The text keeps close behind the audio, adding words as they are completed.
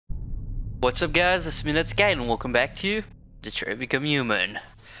What's up, guys? This is Deadsky, and welcome back to Detroit Become Human.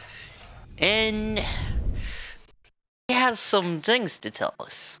 And he has some things to tell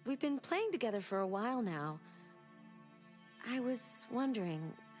us. We've been playing together for a while now. I was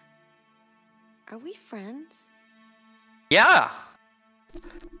wondering, are we friends? Yeah,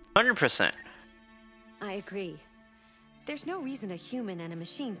 100%. I agree. There's no reason a human and a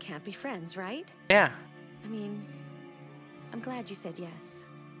machine can't be friends, right? Yeah. I mean, I'm glad you said yes.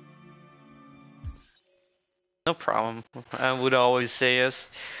 No problem. I would always say yes.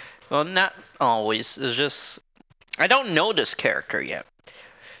 Well, not always. It's just I don't know this character yet.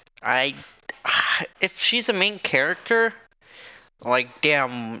 If she's a main character, like,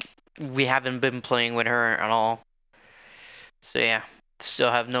 damn, we haven't been playing with her at all. So yeah, still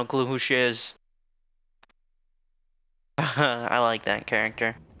have no clue who she is. I like that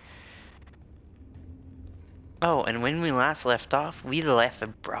character. Oh, and when we last left off, we left a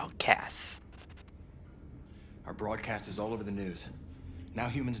broadcast. Our broadcast is all over the news. Now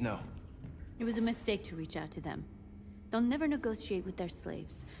humans know. It was a mistake to reach out to them. They'll never negotiate with their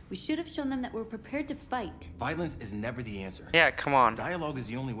slaves. We should have shown them that we're prepared to fight. Violence is never the answer. Yeah, come on. Dialogue is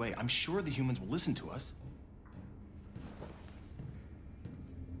the only way. I'm sure the humans will listen to us.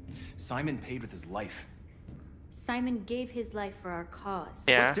 Simon paid with his life. Simon gave his life for our cause.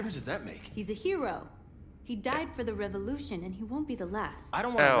 Yeah. What difference does that make? He's a hero. He died for the revolution, and he won't be the last. I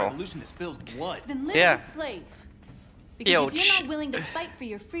don't want a revolution that spills blood. Then live as a slave. Because Yo, if you're not willing to fight for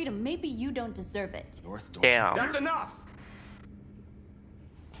your freedom, maybe you don't deserve it. North Door. Damn. That's enough!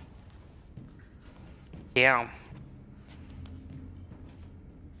 Yeah.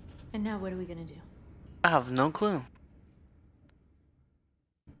 And now what are we gonna do? I have no clue.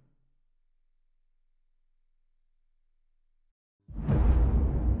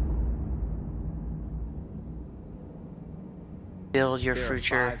 Build your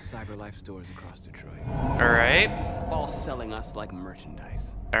future. There are 5 CyberLife stores across Detroit. Alright. All selling us like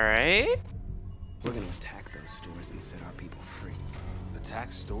merchandise. Alright. We're gonna attack those stores and set our people free.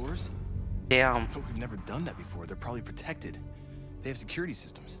 Attack stores? Damn. But we've never done that before. They're probably protected. They have security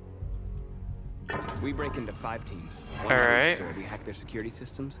systems. We break into 5 teams. All right. Store. We hack their security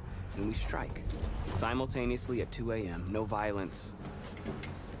systems, and we strike. Simultaneously at 2 a.m. No violence.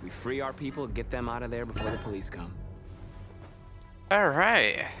 We free our people, get them out of there before the police come.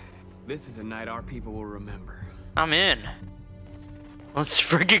 Alright. This is a night our people will remember. I'm in. Let's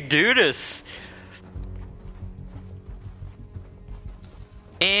freaking do this.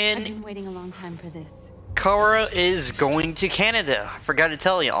 I've And been waiting a long time for this. Kara is going to Canada. I forgot to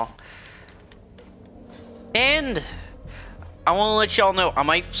tell y'all. And I want to let y'all know I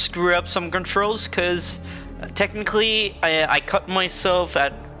might screw up some controls because technically I cut myself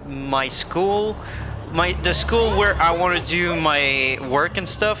at my school. The school where I want to do my work and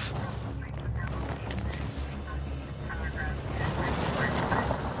stuff.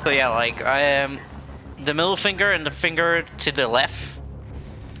 So yeah, like the middle finger and the finger to the left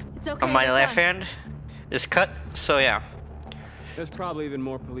It's okay. on my they're left done. hand is cut. So yeah, There's probably even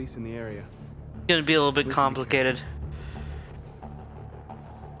more police in the area. it's gonna be a little bit complicated.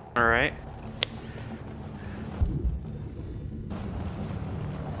 All right.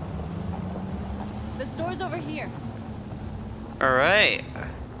 The store's over here. All right.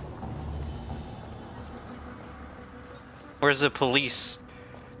 Where's the police?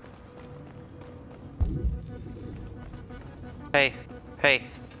 Hey, hey.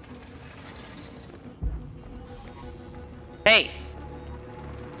 Hey!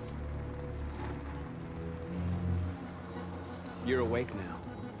 You're awake now.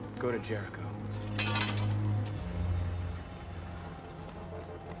 Go to Jericho.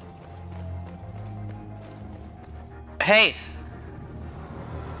 Hey!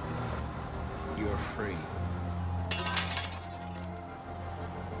 You're free.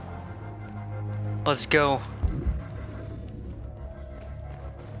 Let's go.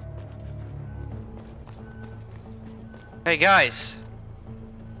 Hey guys!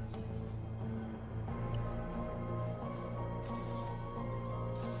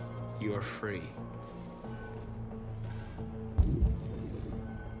 You're free.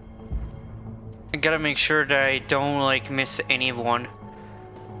 I gotta make sure that I don't like miss anyone.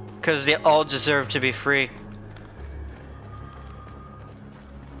 Cause they all deserve to be free.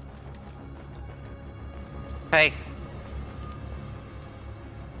 Hey.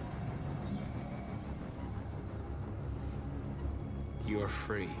 You're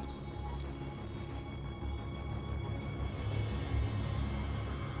free.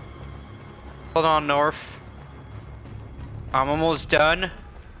 Hold on, North. I'm almost done.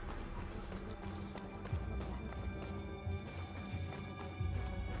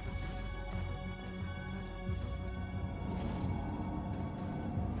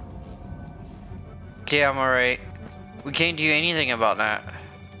 Damn, alright. We can't do anything about that.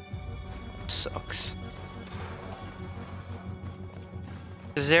 Sucks.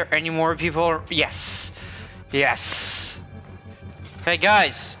 Is there any more people? Yes! Yes! Hey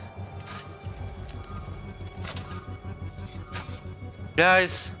guys!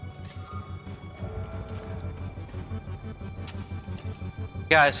 Guys!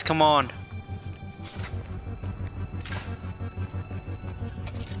 Guys, come on.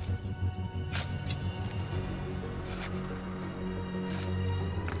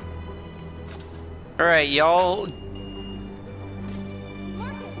 Alright, y'all.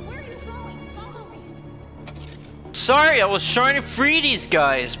 Marcus, where are you going? Follow me. Sorry, I was trying to free these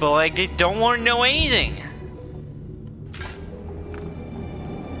guys, but like they don't want to know anything.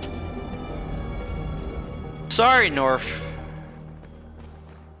 Sorry, North.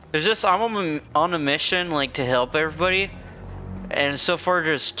 There's just I'm on a mission like to help everybody, and so far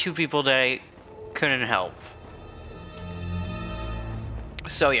there's 2 people that I couldn't help.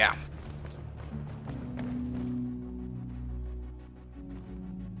 So yeah.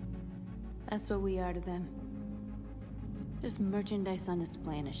 That's what we are to them. Just merchandise on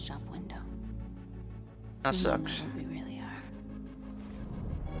display in a shop window. That So none of sucks. what we really are.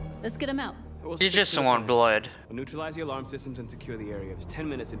 Let's get them out. We'll You stick just to the want plan. blood. We'll neutralize the alarm systems and secure the area. There's 10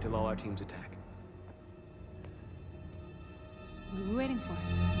 minutes until all our teams attack. What are we waiting for?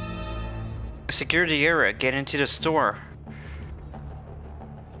 Secure the area. Get into the store.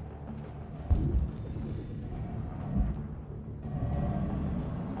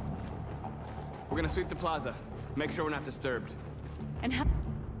 We're gonna sweep the plaza. Make sure we're not disturbed. And how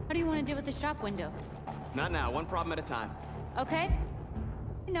do you want to deal with the shop window? Not now, one problem at a time. Okay?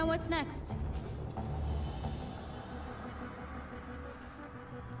 You know what's next.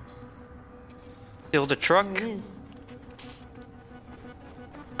 Steal the truck. There it is.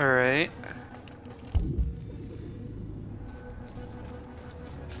 Alright.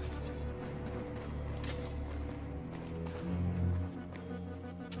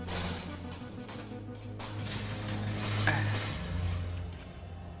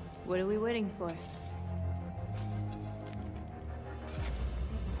 What are we waiting for?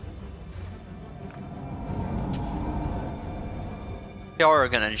 Y'all are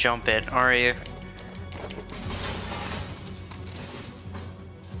gonna jump it, are you?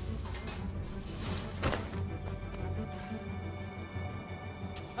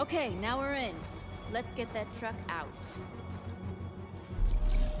 Okay, now we're in. Let's get that truck out.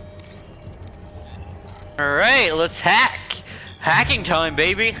 Alright, let's hack! Hacking time,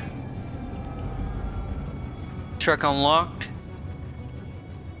 baby! Truck unlocked.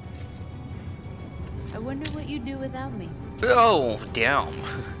 I wonder what you'd do without me. Oh, damn.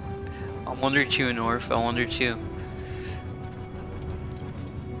 I wonder too, North. I wonder too.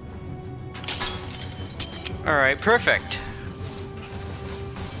 Alright, perfect.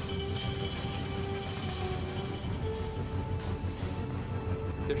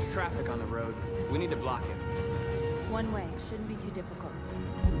 There's traffic on the road. We need to block it. It's one way. Shouldn't be too difficult.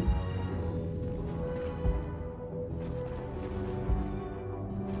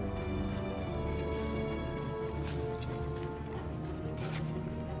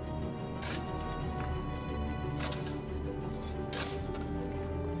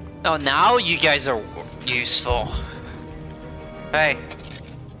 Oh, now you guys are useful. Hey.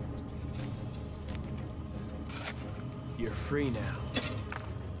 You're free now.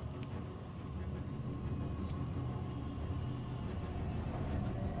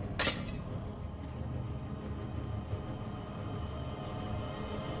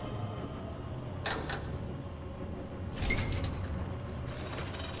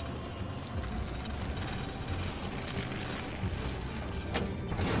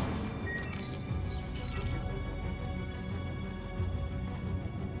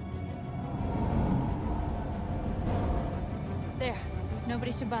 There.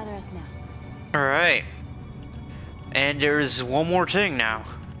 Nobody should bother us now. Alright. And there's one more thing now.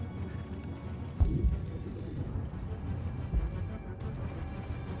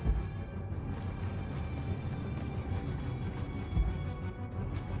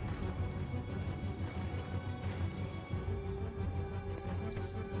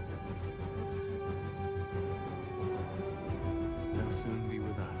 They'll soon be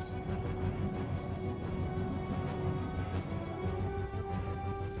with us.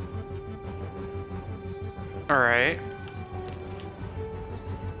 Alright.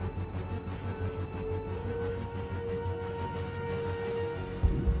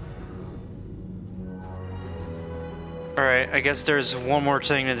 Alright, I guess there's one more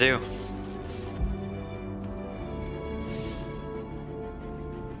thing to do.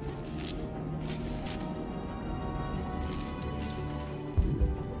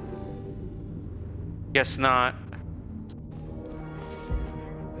 Guess not.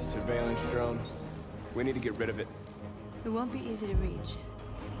 A surveillance drone. We need to get rid of it. It won't be easy to reach.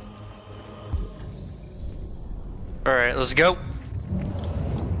 Alright, let's go.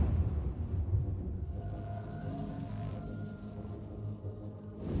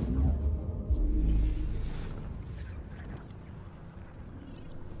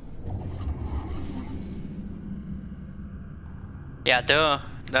 Yeah, duh.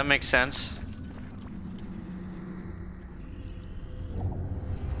 That makes sense.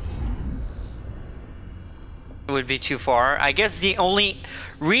 It would be too far. I guess the only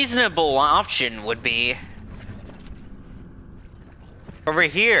reasonable option would be over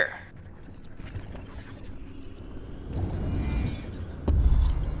here.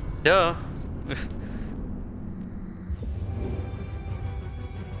 Duh.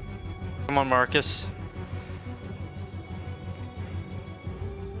 Come on, Marcus.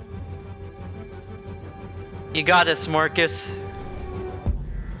 You got this, Marcus.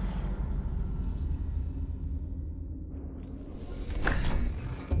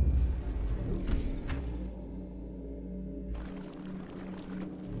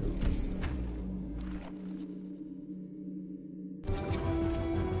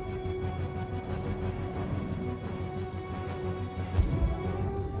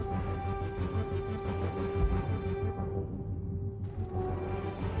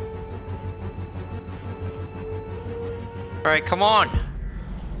 Alright, come on.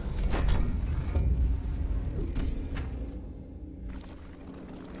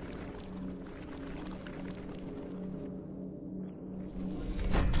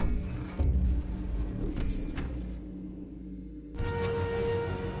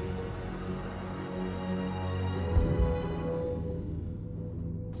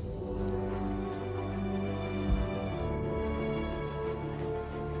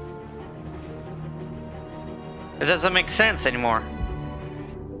 It doesn't make sense anymore.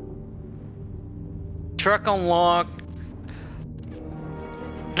 Truck unlocked.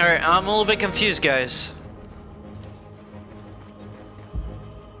 Alright, I'm a little bit confused, guys.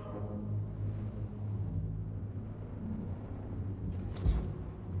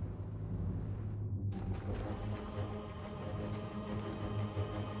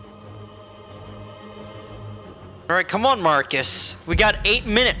 Alright, come on, Marcus. We got 8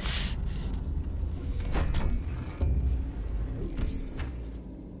 minutes.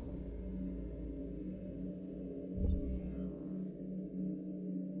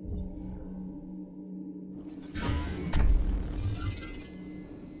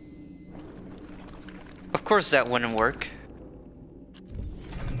 Of course that wouldn't work.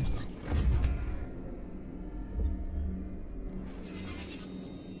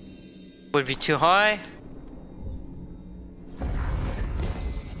 Would be too high.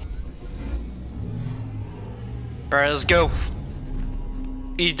 Alright, let's go.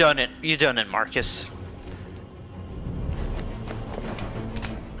 You done it. You done it, Marcus.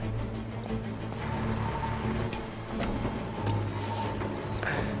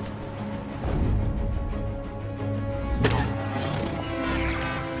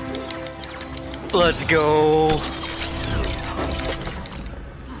 Let's go.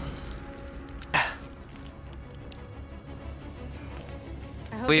 I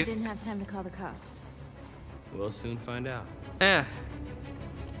hope you didn't have time to call the cops. We'll soon find out. Yeah.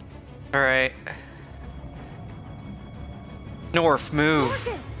 Alright. North, move.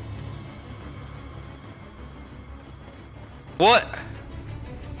 Marcus! What?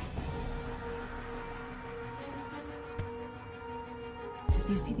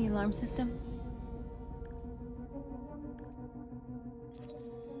 You see the alarm system?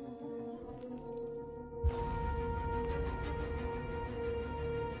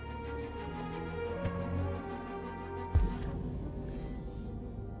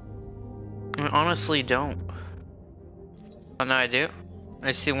 I honestly don't. Oh no, I do.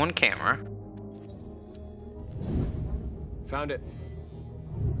 I see one camera. Found it.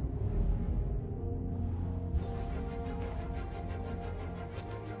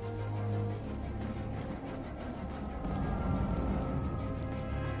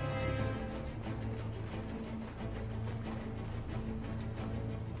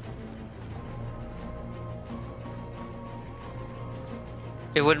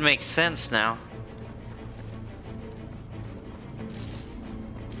 It would make sense now.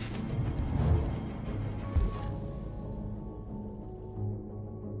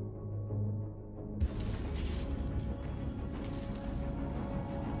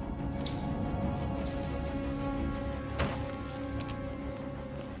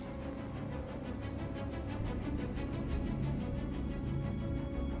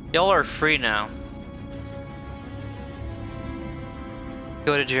 Y'all are free now.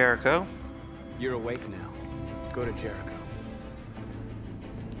 Go to Jericho. You're awake now. Go to Jericho.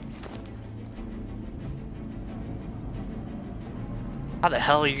 How the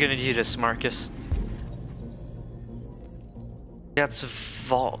hell are you gonna do this, Marcus? That's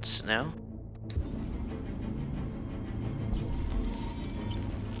vaults, no?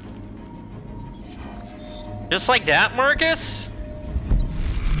 Just like that, Marcus?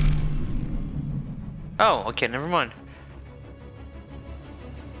 Oh, okay, never mind.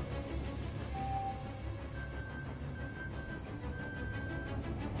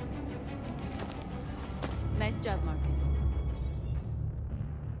 Nice job, Marcus.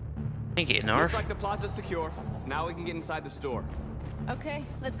 Thank you, Looks Narf. like the plaza's secure. Now we can get inside the store. Okay,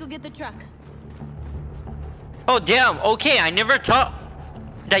 let's go get the truck. Oh, damn, okay, I never thought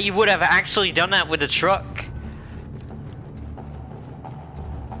that you would have actually done that with the truck.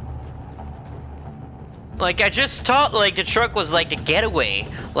 Like, I just thought, like, the truck was like a getaway.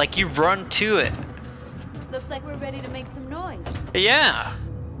 Like, you run to it. Looks like we're ready to make some noise. Yeah.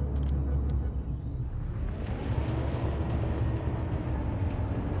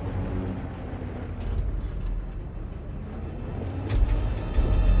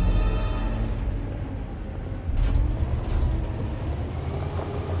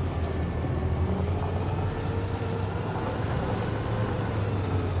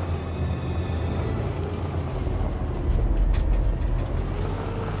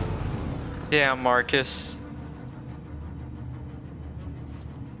 Damn, Marcus.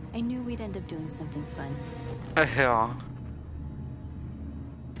 I knew we'd end up doing something fun. Yeah.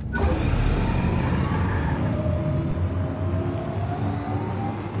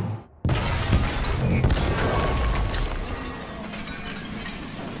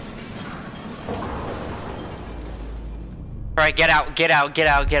 Alright, get out, get out, get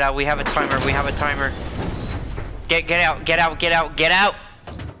out, get out. We have a timer, we have a timer. Get out, get out, get out, get out!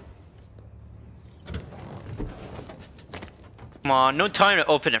 Come on, no time to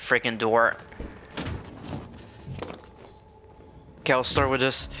open a freaking door. Okay, I'll start with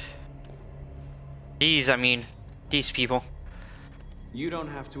this. These people. You don't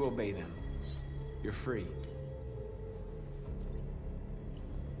have to obey them. You're free.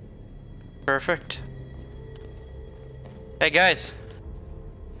 Perfect. Hey guys.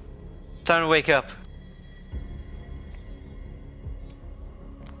 It's time to wake up.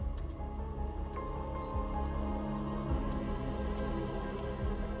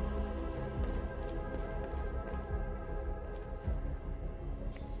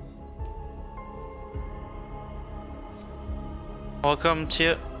 Welcome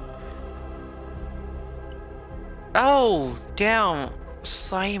to... Oh, damn,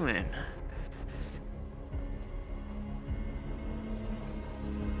 Simon.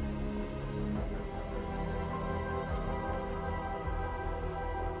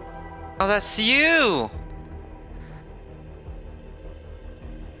 Oh, that's you!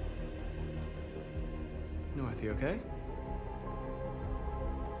 North, you okay?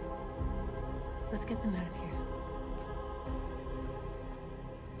 Let's get them out of here.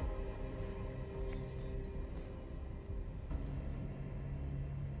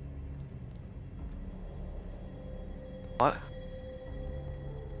 What?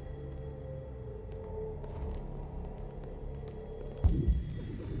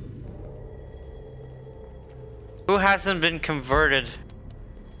 Who hasn't been converted?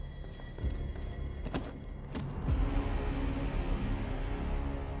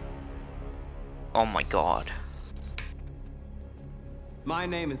 Oh my god. My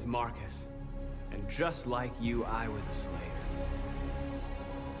name is Marcus, and just like you, I was a slave.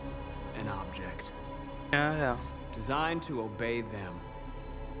 An object. Yeah. Designed to obey them.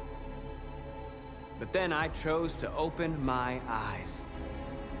 But then I chose to open my eyes.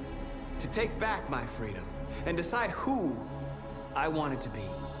 To take back my freedom, and decide who I wanted to be.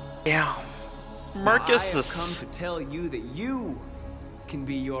 Yeah. Marcus now, I have is... come to tell you that you can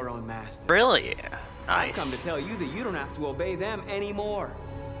be your own master. Really? I've Nice. come to tell you that you don't have to obey them anymore.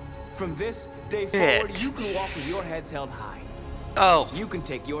 From this day Shit. forward, you can walk with your heads held high. Oh. You can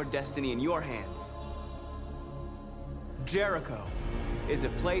take your destiny in your hands. Jericho is a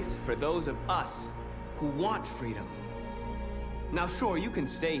place for those of us who want freedom. Now sure, you can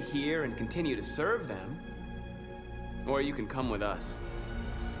stay here and continue to serve them, or you can come with us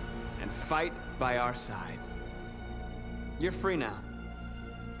and fight by our side. You're free now.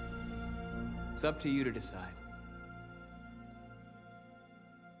 It's up to you to decide.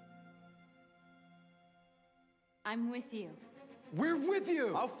 I'm with you. We're with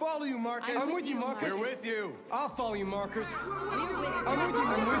you! I'll follow you, Marcus. I'm with you, Marcus. We're with you. I'll follow you, Marcus. We're with you. I'm with you.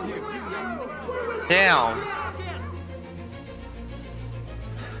 I'm with you. Damn.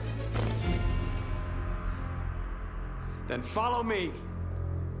 Then follow me.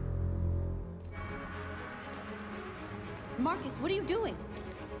 Marcus, what are you doing?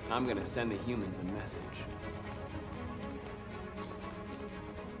 I'm gonna send the humans a message.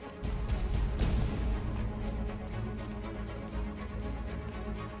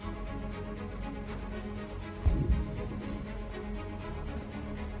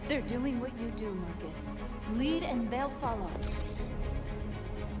 They're doing what you do, Marcus. Lead and they'll follow.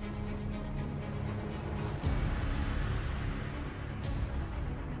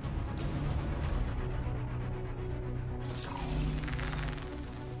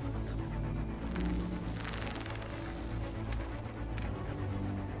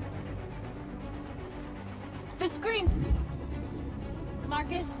 The screen!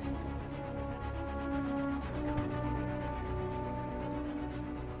 Marcus?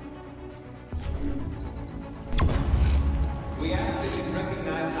 We ask that you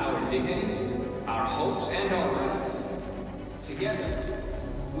recognize our dignity, our hopes, and our rights. Together,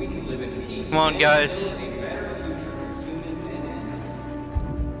 we can live in peace. Come on, guys. And build a better future for humans and animals.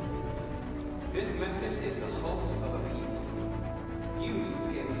 This message is the hope of a people. You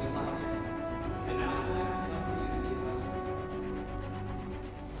gave us life, and now the time has come for you to give us freedom.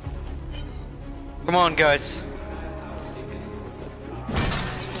 Come on, guys.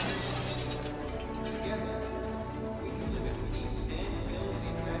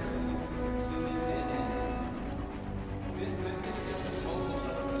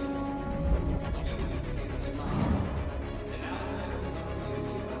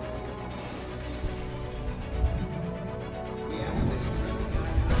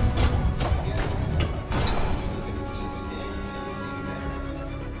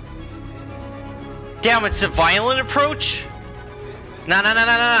 Damn, it's a violent approach? Nah,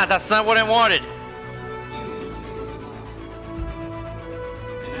 that's not what I wanted. We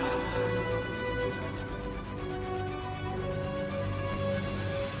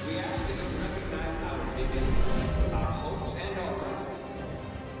ask that you recognize our dignity, our hopes, and our rights.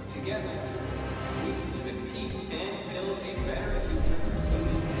 Together, we can live in peace and build a better future for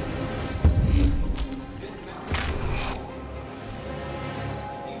humans and animals. This message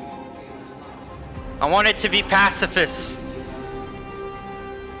I want it to be pacifist.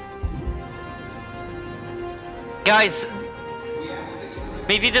 Guys,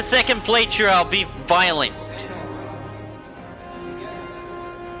 maybe the second playthrough I'll be violent.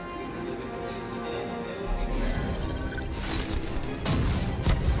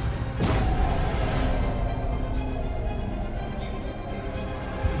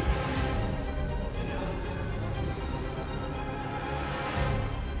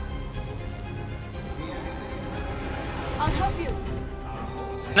 I'll help you.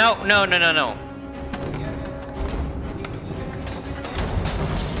 No.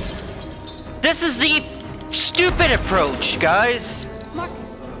 This is the stupid approach, guys. Marcus.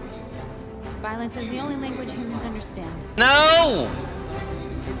 Violence is the only language humans understand. No!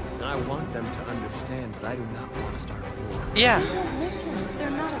 I want them to understand, but I do not want to start a war. Yeah. They won't listen.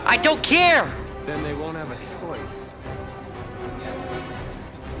 They're not. I don't care! Then they won't have a choice.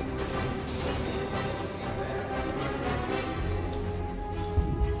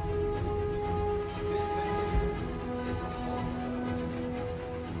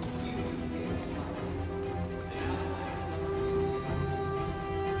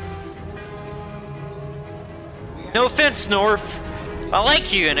 No offense, North. I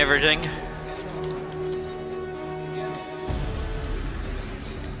like you and everything.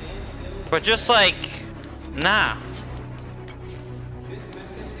 But just like, nah.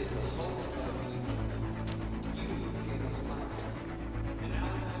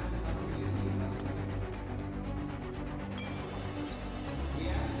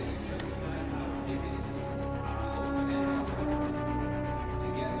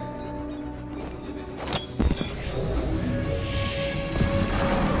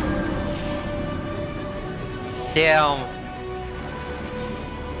 Damn.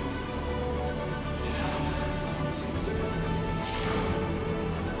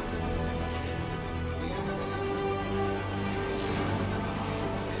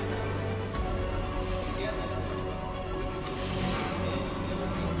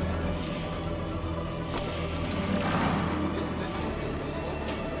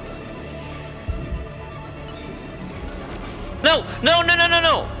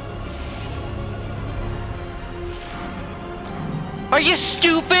 No. Are you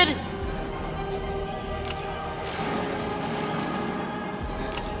stupid?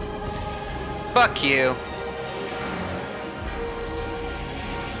 Fuck you.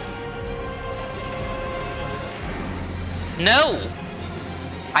 No!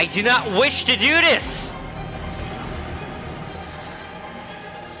 I do not wish to do this!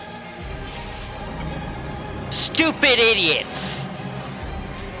 stupid idiots!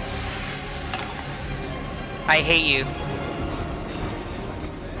 I hate you.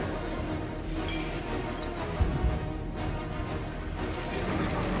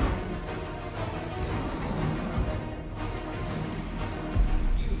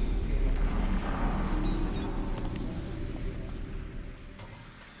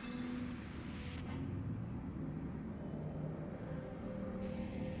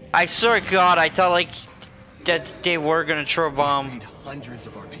 I swear to God, I thought like that they were gonna throw a We bomb. freed hundreds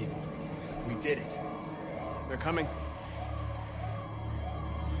of our people. We did it. They're coming.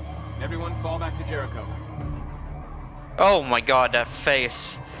 Everyone fall back to Jericho. Oh my God, that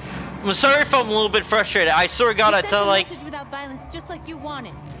face. I'm sorry if I'm a little bit frustrated. I swear to God, I thought like. message without violence, just like you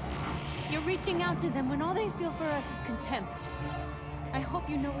wanted. You're reaching out to them when all they feel for us is contempt. I hope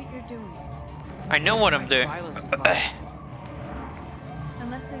you know what you're doing. I know what I'm doing. Violence with violence.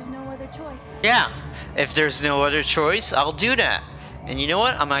 Unless there's no other choice. Yeah, if there's no other choice, I'll do that. And you know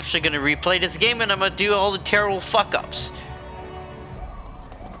what? I'm actually gonna replay this game and I'm gonna do all the terrible fuck ups.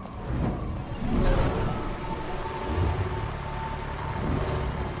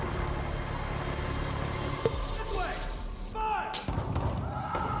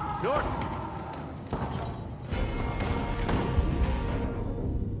 North!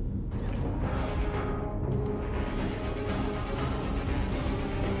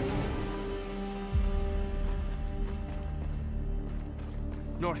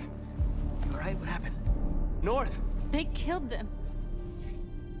 North. You alright? What happened? North! They killed them.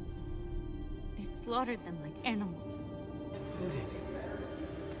 They slaughtered them like animals. Who did?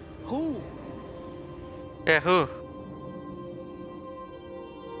 Who? Yeah, who?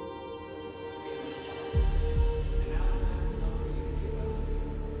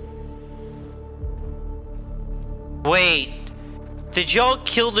 Wait, did y'all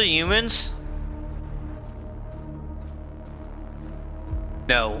kill the humans?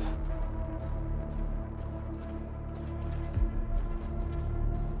 No.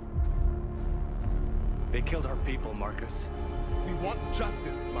 They killed our people, Marcus. We want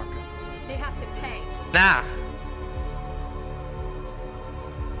justice, Marcus. They have to pay. Nah.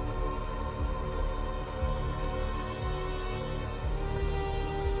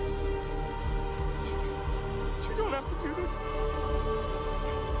 You don't have to do this.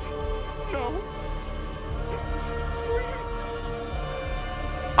 No. Please.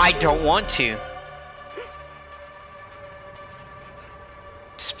 I don't want to.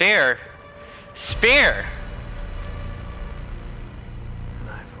 Spare. Spare. An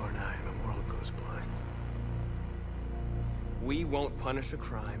eye for an eye, the world goes blind. We won't punish a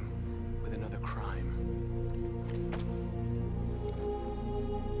crime with another crime.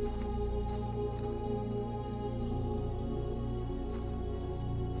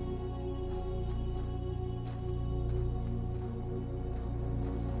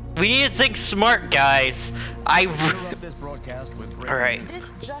 We need to think smart, guys. This broadcast with breaking Alright.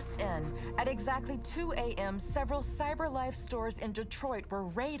 This just in. At exactly 2 a.m., several CyberLife stores in Detroit were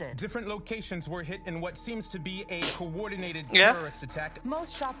raided. Different locations were hit in what seems to be a coordinated Yeah. terrorist attack.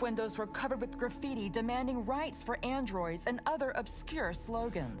 Most shop windows were covered with graffiti demanding rights for androids and other obscure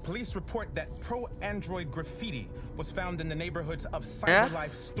slogans. Police report that pro-android graffiti was found in the neighborhoods of Yeah?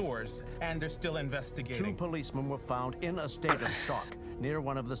 CyberLife stores, and they're still 2 investigating. policemen were found in a state of shock near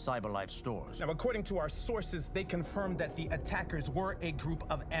one of the CyberLife stores. Now, according to our sources, they confirmed that the attackers were a group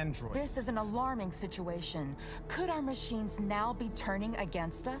of androids. This is an alarming situation. Could our machines now be turning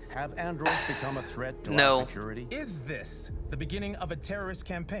against us? Have androids become a threat to No. our security? Is this the beginning of a terrorist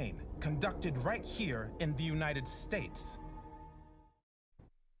campaign conducted right here in the United States?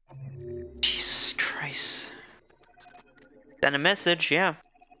 Jesus Christ. Send a message, yeah.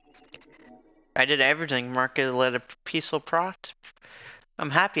 I did everything. Market led a peaceful prot. I'm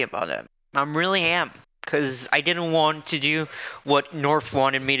happy about it. I really am. Because I didn't want to do what North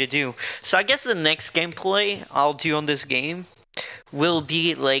wanted me to do. So I guess the next gameplay I'll do on this game will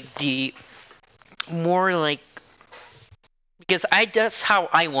be like the more like, because that's how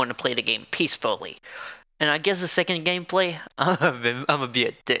I want to play the game, peacefully. And I guess the second gameplay, I'm gonna be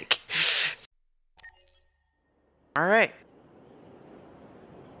a dick. Alright.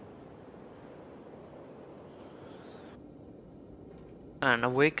 I don't know,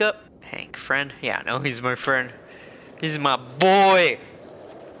 wake up. Hank, friend? Yeah, no, he's my friend. He's my boy!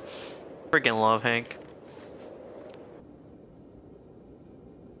 Freaking love Hank.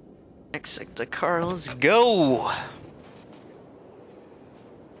 Exit the car, let's go!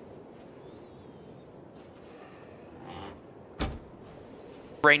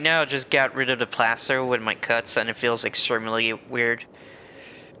 Right now, I just got rid of the plaster with my cuts and it feels extremely weird.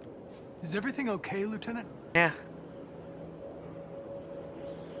 Is everything okay, Lieutenant? Yeah.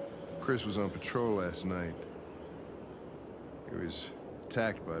 Chris was on patrol last night. He was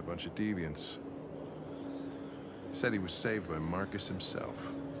attacked by a bunch of deviants. He said he was saved by Marcus himself.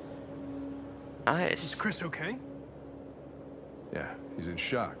 Nice. Is Chris okay? Yeah, he's in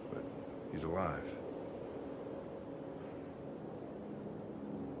shock, but he's alive.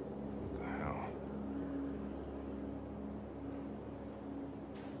 What the hell?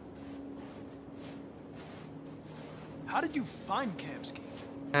 How did you find Kamsky?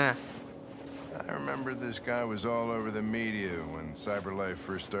 I remember this guy was all over the media when CyberLife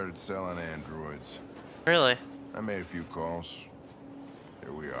first started selling androids. Really? I made a few calls.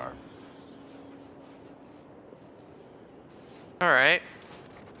 Here we are. Alright.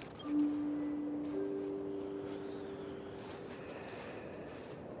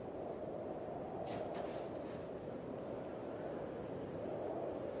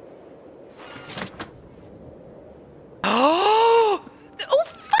 Oh! No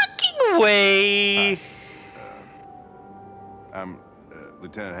fucking way! I'm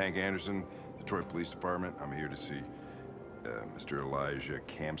Lieutenant Hank Anderson, Detroit Police Department. I'm here to see Mr. Elijah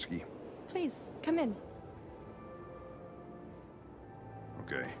Kamsky. Please, come in.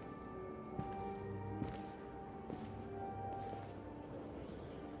 Okay.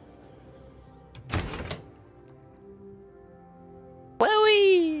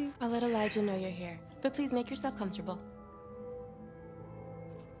 Chloe! I'll let Elijah know you're here, but please make yourself comfortable.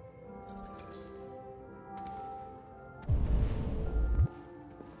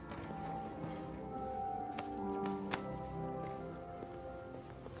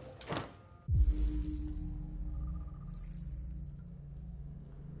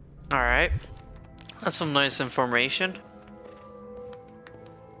 Alright. That's some nice information.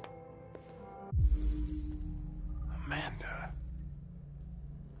 Amanda.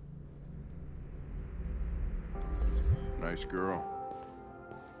 Nice girl.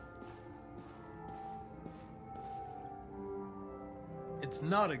 It's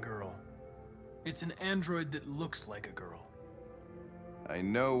not a girl. It's an android that looks like a girl. I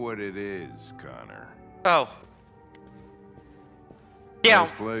know what it is, Connor. Oh. Yeah.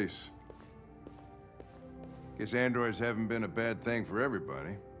 Nice place. Guess androids haven't been a bad thing for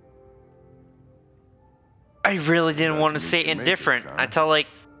everybody. I really didn't want to meet say your maker, indifferent. Connor. I tell like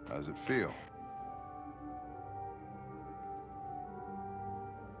How's it feel?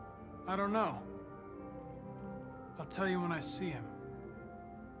 I don't know. I'll tell you when I see him.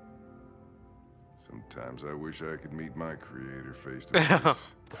 Sometimes I wish I could meet my creator face to face.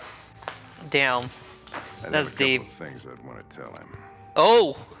 damn. I'd That's have a couple deep. of things I'd want to tell him.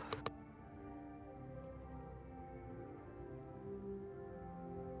 Oh.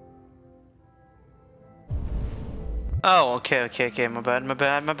 Oh, okay. My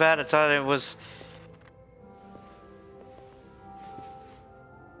bad. I thought it was.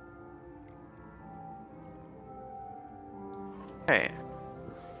 Hey.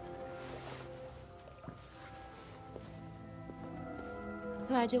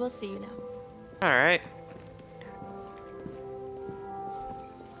 Elijah, we'll see you now. All right.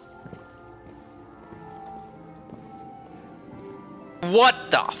 What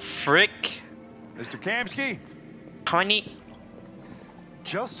the frick? Mr. Kamsky? Honey,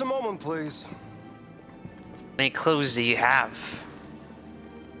 Just a moment, please. how many clothes do you have?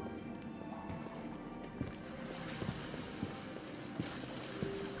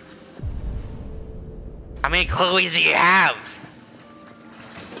 How many clothes do you have?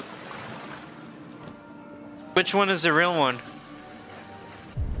 Which one is the real one?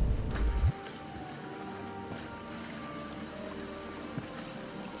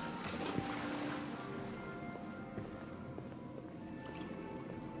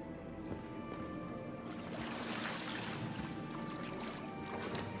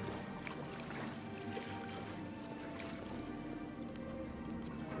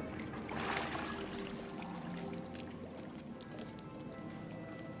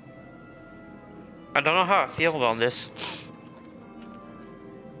 I don't know how I feel about this.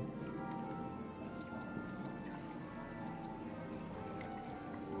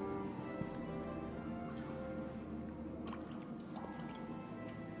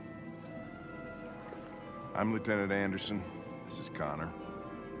 I'm Lieutenant Anderson. This is Connor.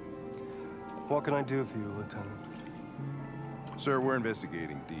 What can I do for you, Lieutenant? Sir, we're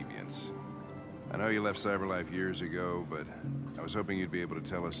investigating deviants. I know you left CyberLife years ago, but I was hoping you'd be able to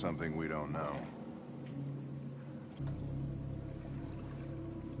tell us something we don't know.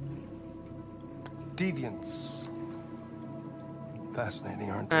 Deviants. Fascinating,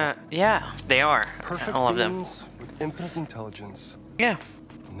 aren't they? Yeah, they are. Perfect I love them. beings with infinite intelligence. Yeah.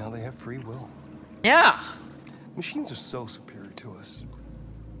 And now they have free will. Yeah. Machines are so superior to us.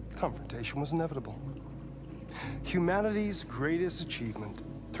 confrontation was inevitable. Humanity's greatest achievement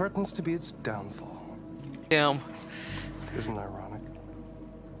threatens to be its downfall. Damn. Isn't it ironic?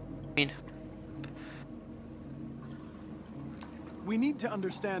 I mean, We need to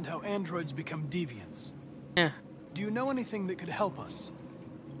understand how androids become deviants. yeah. Do you know anything that could help us?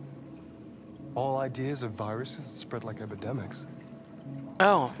 All ideas of viruses that spread like epidemics.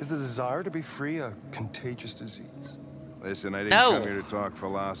 Oh. Is the desire to be free a contagious disease? Listen, I didn't come here to talk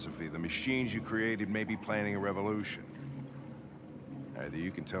philosophy. The machines you created may be planning a revolution. Either you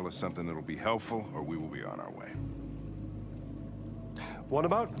can tell us something that'll be helpful, or we will be on our way. What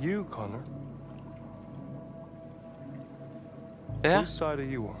about you, Connor? Yeah? Whose side are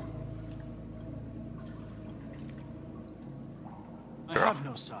you on? I have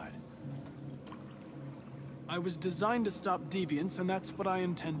no side. I was designed to stop deviance, and that's what I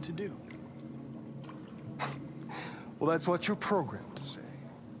intend to do. Well, that's what you're programmed to say.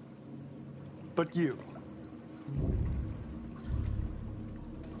 But you...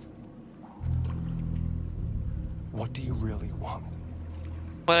 what do you really want?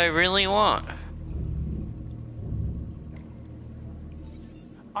 What I really want.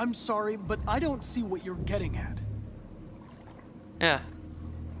 I'm sorry, but I don't see what you're getting at. Yeah.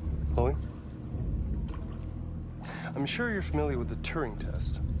 Chloe? I'm sure you're familiar with the Turing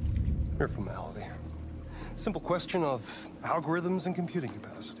test. Mere formality. Simple question of algorithms and computing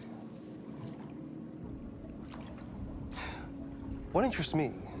capacity. What interests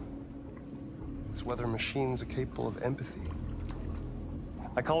me is whether machines are capable of empathy.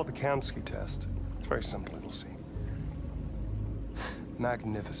 I call it the Kamsky test. It's very simple, you'll see.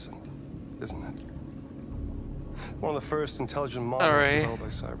 Magnificent, isn't it? One of the first intelligent models developed by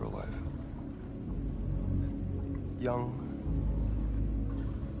CyberLife. Young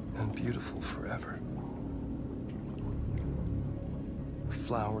and beautiful forever. A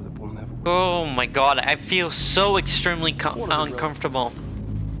flower that will never... Oh my god, I feel so extremely uncomfortable.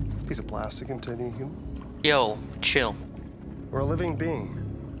 Piece of plastic imitating a human? Yo, chill. Or a living being.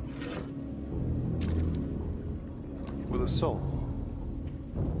 With a soul.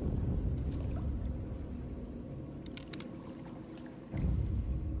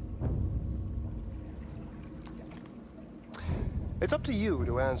 It's up to you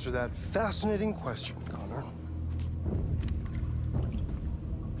to answer that fascinating question, Connor.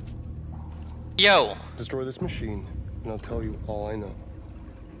 Yo. Destroy this machine, and I'll tell you all I know.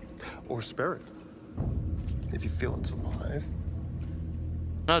 Or spare it, if you feel it's alive.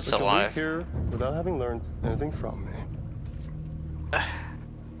 No, it's but you'll leave alive. here without having learned anything from me.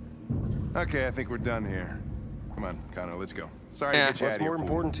 Okay, I think we're done here. Come on, Connor, let's go. Sorry to get you out What's of here. more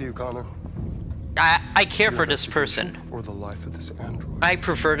important to you, Connor? I care for this person. Or the life of this android? I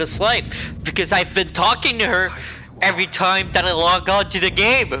prefer this life because I've been talking to her every time that I log on to the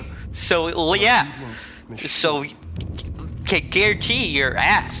game. So well, yeah. So can guarantee your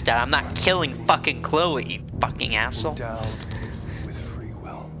ass that I'm not killing fucking Chloe, you fucking asshole. With free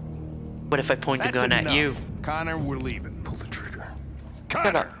will. What if I point the gun at you? Connor, we're leaving. Pull the trigger.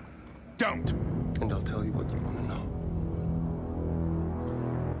 Connor! Don't! And I'll tell you what you want to know.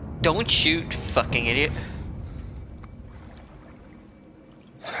 Don't shoot, fucking idiot.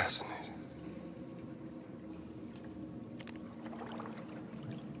 Fascinating.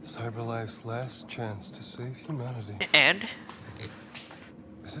 CyberLife's last chance to save humanity. And?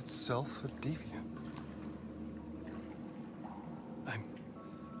 Is itself a deviant?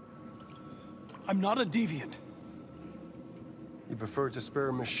 I'm not a deviant. You prefer to spare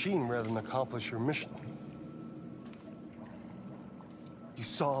a machine rather than accomplish your mission. You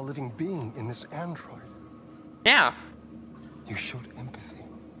saw a living being in this android. Yeah. You showed empathy.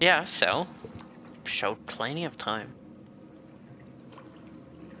 Yeah, so. Showed plenty of time.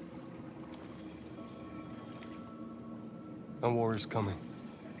 A war is coming.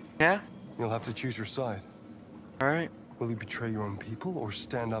 Yeah? You'll have to choose your side. Alright. Will you betray your own people or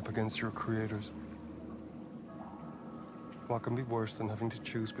stand up against your creators? What can be worse than having to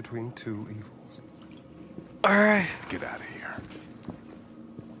choose between two evils? Alright. Let's get out of here.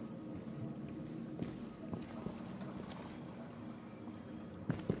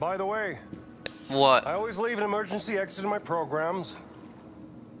 By the way, what? I always leave an emergency exit in my programs.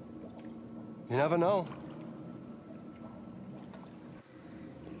 You never know.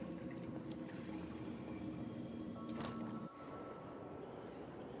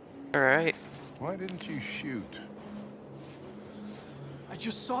 Alright. Why didn't you shoot? I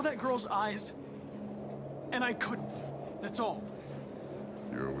just saw that girl's eyes, and I couldn't. That's all.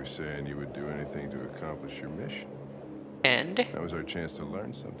 You're always saying you would do anything to accomplish your mission. And? That was our chance to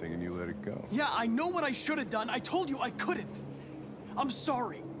learn something, and you let it go. Yeah, I know what I should have done. I told you I couldn't. I'm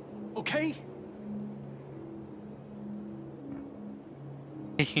sorry. okay?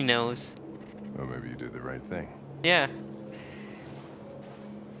 He knows. Well, maybe you did the right thing. Yeah.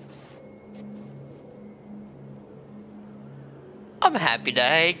 I'm happy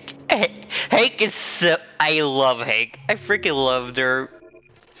that Hank is so. I love Hank. I freaking love her.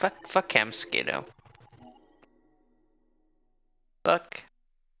 Fuck Kamsky though. Fuck.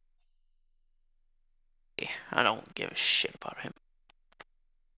 I don't give a shit about him.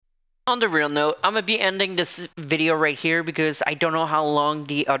 On the real note, I'm gonna be ending this video right here because I don't know how long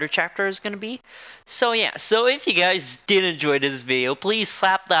the other chapter is gonna be. So yeah, so if you guys did enjoy this video, please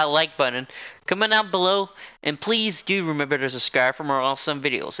slap that like button, comment down below, and please do remember to subscribe for more awesome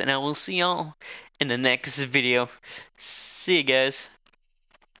videos. And I will see y'all in the next video. See you guys.